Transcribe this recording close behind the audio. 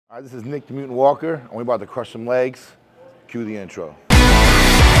All right, this is Nick the Mutant Walker, and we're about to crush some legs. Cue the intro.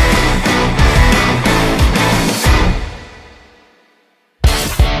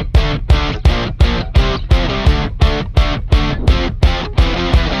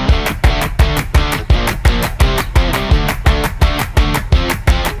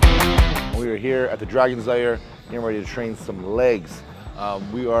 We are here at the Dragon's Lair, getting ready to train some legs.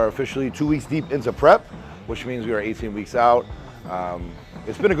 We are officially 2 weeks deep into prep, which means we are 18 weeks out.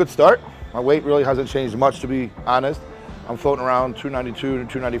 It's been a good start. My weight really hasn't changed much, to be honest. I'm floating around 292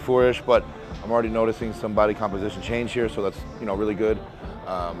 to 294-ish, but I'm already noticing some body composition change here, so that's really good.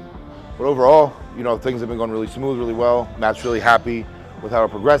 But overall, things have been going really smooth, really well. Matt's really happy with how we're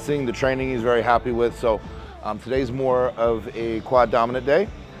progressing. The training he's very happy with. So today's more of a quad dominant day.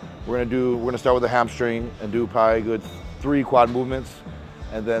 We're gonna start with the hamstring and do probably a good 3 quad movements,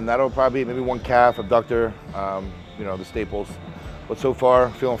 and then that'll probably be maybe 1 calf, abductor, the staples. But so far,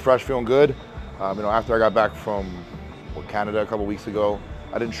 feeling fresh, feeling good. After I got back from Canada a couple weeks ago,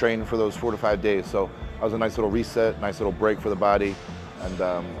 I didn't train for those 4 to 5 days. So that was a nice little reset, nice little break for the body. And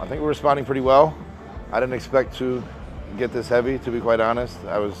I think we're responding pretty well. I didn't expect to get this heavy, to be quite honest.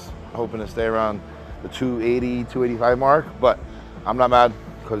 I was hoping to stay around the 280, 285 mark, but I'm not mad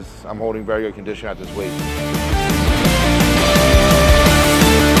because I'm holding very good condition at this weight.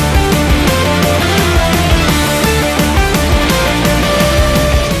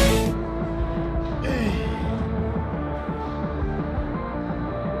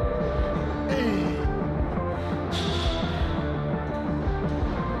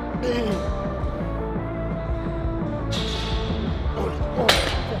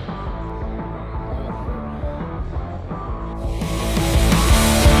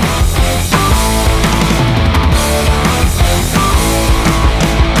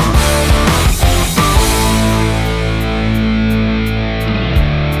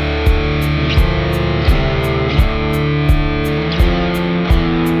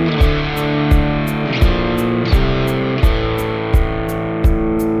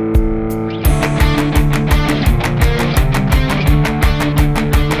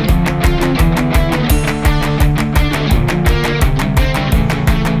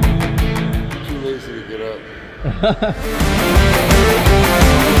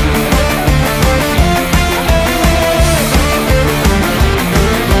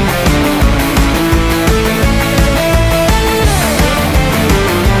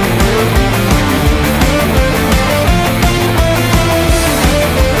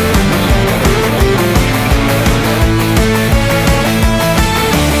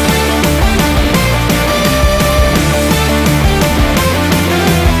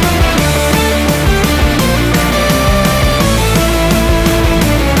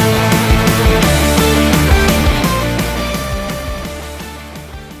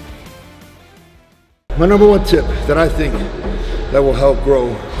 My number 1 tip that I think that will help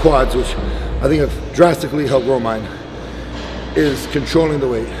grow quads, which I think have drastically helped grow mine, is controlling the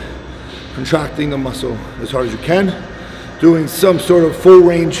weight, contracting the muscle as hard as you can, doing some sort of full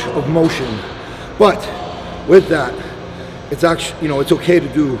range of motion. But with that, it's actually, it's okay to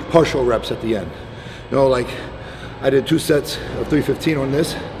do partial reps at the end. Like I did 2 sets of 315 on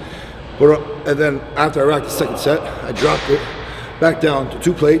this, and then after I racked the 2nd set, I dropped it back down to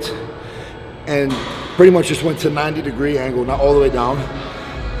 2 plates and pretty much just went to 90-degree angle, not all the way down,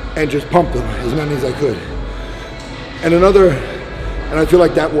 and just pumped them as many as I could. And I feel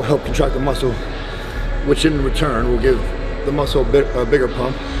like that will help contract the muscle, which in return will give the muscle a bigger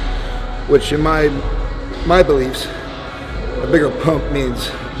pump, which in my beliefs, a bigger pump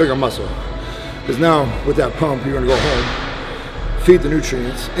means bigger muscle. Because now with that pump, you're gonna go home, feed the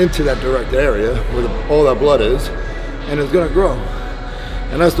nutrients into that direct area where all that blood is, and it's gonna grow.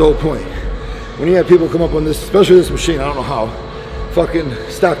 And that's the whole point. When you have people come up on this, especially this machine, I don't know how, fucking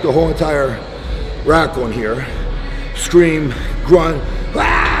stack the whole entire rack on here, scream, grunt,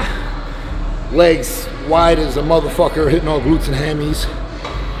 ah! Legs wide as a motherfucker, hitting all glutes and hammies.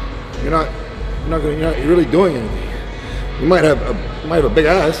 You're not really doing anything. You might have a big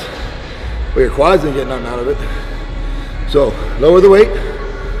ass, but your quads ain't getting nothing out of it. So lower the weight,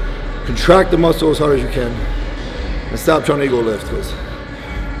 contract the muscle as hard as you can, and stop trying to ego lift, because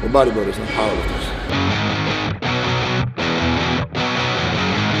we're bodybuilders, not powerlifters.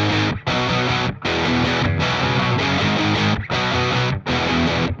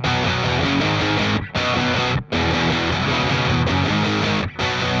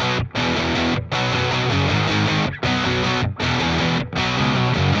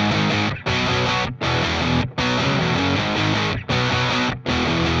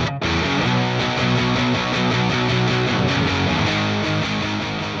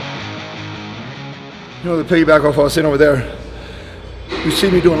 You know, the piggyback off what I was saying over there, you see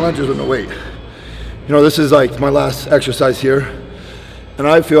me doing lunges with no weight. You know, this is like my last exercise here, and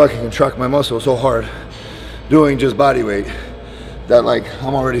I feel like I can contract my muscle so hard doing just body weight that like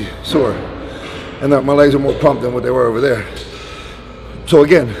I'm already sore, and that my legs are more pumped than what they were over there. So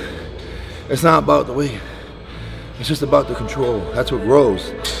again, it's not about the weight, it's just about the control. That's what grows.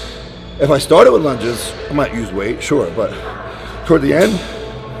 If I started with lunges, I might use weight, sure, but toward the end,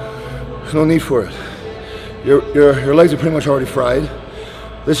 there's no need for it. Your legs are pretty much already fried.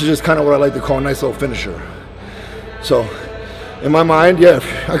 This is just kind of what I like to call a nice little finisher. So, in my mind, yeah,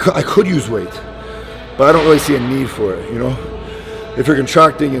 I could use weight, but I don't really see a need for it, you know? If you're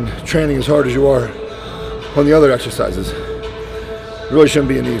contracting and training as hard as you are on the other exercises, there really shouldn't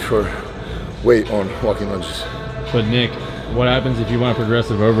be a need for weight on walking lunges. But Nick, what happens if you want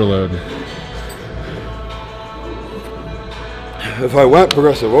progressive overload? If I went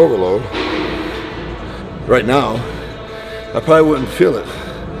progressive overload, right now, I probably wouldn't feel it.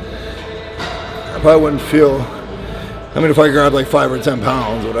 I probably wouldn't feel, I mean, if I grab like 5 or 10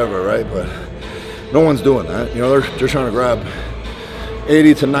 pounds, whatever, right? But no one's doing that. You know, they're trying to grab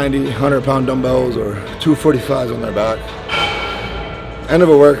 80 to 90, 100 pound dumbbells or 245s on their back. End of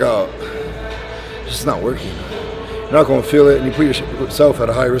a workout, it's just not working. You're not going to feel it, and you put yourself at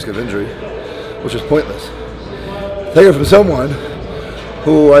a high risk of injury, which is pointless. Take it from someone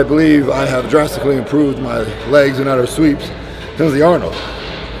who I believe I have drastically improved my legs and outer sweeps since the Arnold.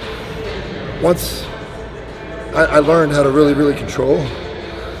 Once I learned how to really, really control,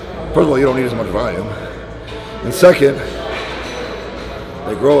 first of all, you don't need as much volume. And second,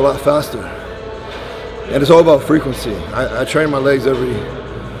 they grow a lot faster. And it's all about frequency. I train my legs every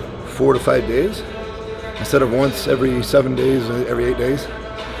 4 to 5 days instead of once every 7 days, every 8 days.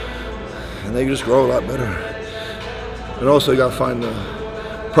 And they just grow a lot better. And also you gotta find the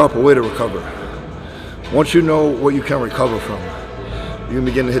proper way to recover. Once you know what you can recover from, you can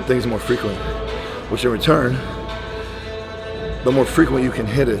begin to hit things more frequently, which in return, the more frequent you can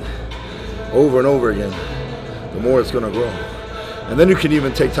hit it over and over again, the more it's gonna grow. And then you can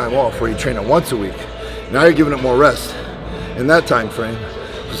even take time off where you train it once a week. Now you're giving it more rest in that time frame.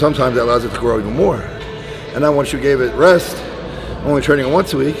 So sometimes that allows it to grow even more. And then once you gave it rest, only training it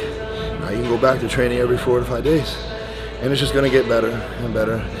once a week, now you can go back to training every 4 to 5 days. And it's just gonna get better and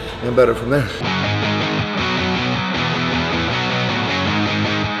better and better from there.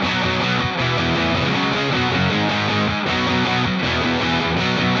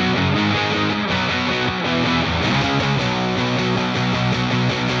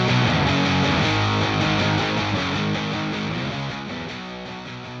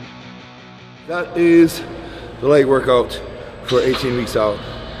 That is the leg workout for 18 weeks out.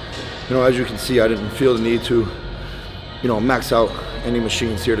 You know, as you can see, I didn't feel the need to, you know, max out any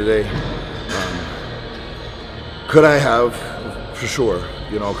machines here today. Could I have? For sure.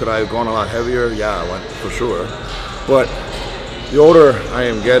 You know, could I have gone a lot heavier? Yeah, I went for sure. But the older I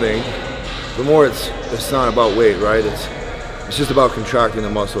am getting, the more it's not about weight, right? It's just about contracting the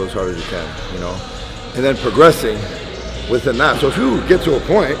muscle as hard as you can, you know, and then progressing within that. So if you get to a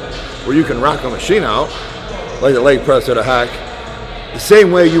point where you can rock a machine out, like the leg press or the hack, the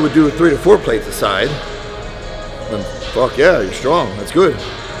same way you would do 3 to 4 plates a side, then fuck yeah, you're strong, that's good.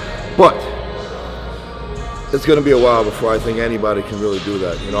 But it's gonna be a while before I think anybody can really do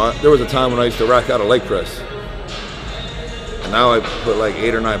that. You know, there was a time when I used to rack out a leg press, and now I put like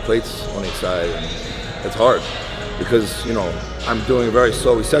 8 or 9 plates on each side, and it's hard because, you know, I'm doing a very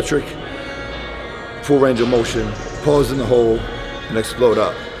slow eccentric, full range of motion, pause in the hole, and explode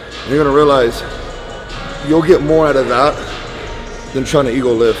up. And you're gonna realize you'll get more out of that than trying to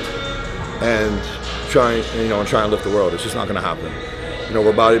ego lift and try and lift the world. It's just not gonna happen. You know,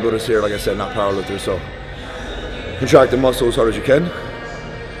 we're bodybuilders here, like I said, not powerlifters, so contract the muscle as hard as you can,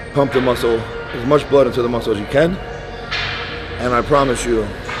 pump the muscle, as much blood into the muscle as you can, and I promise you,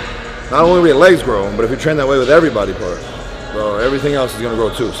 not only will your legs grow, but if you train that way with every body part, well, everything else is gonna grow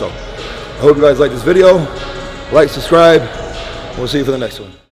too. So I hope you guys like this video, like, subscribe, we'll see you for the next one.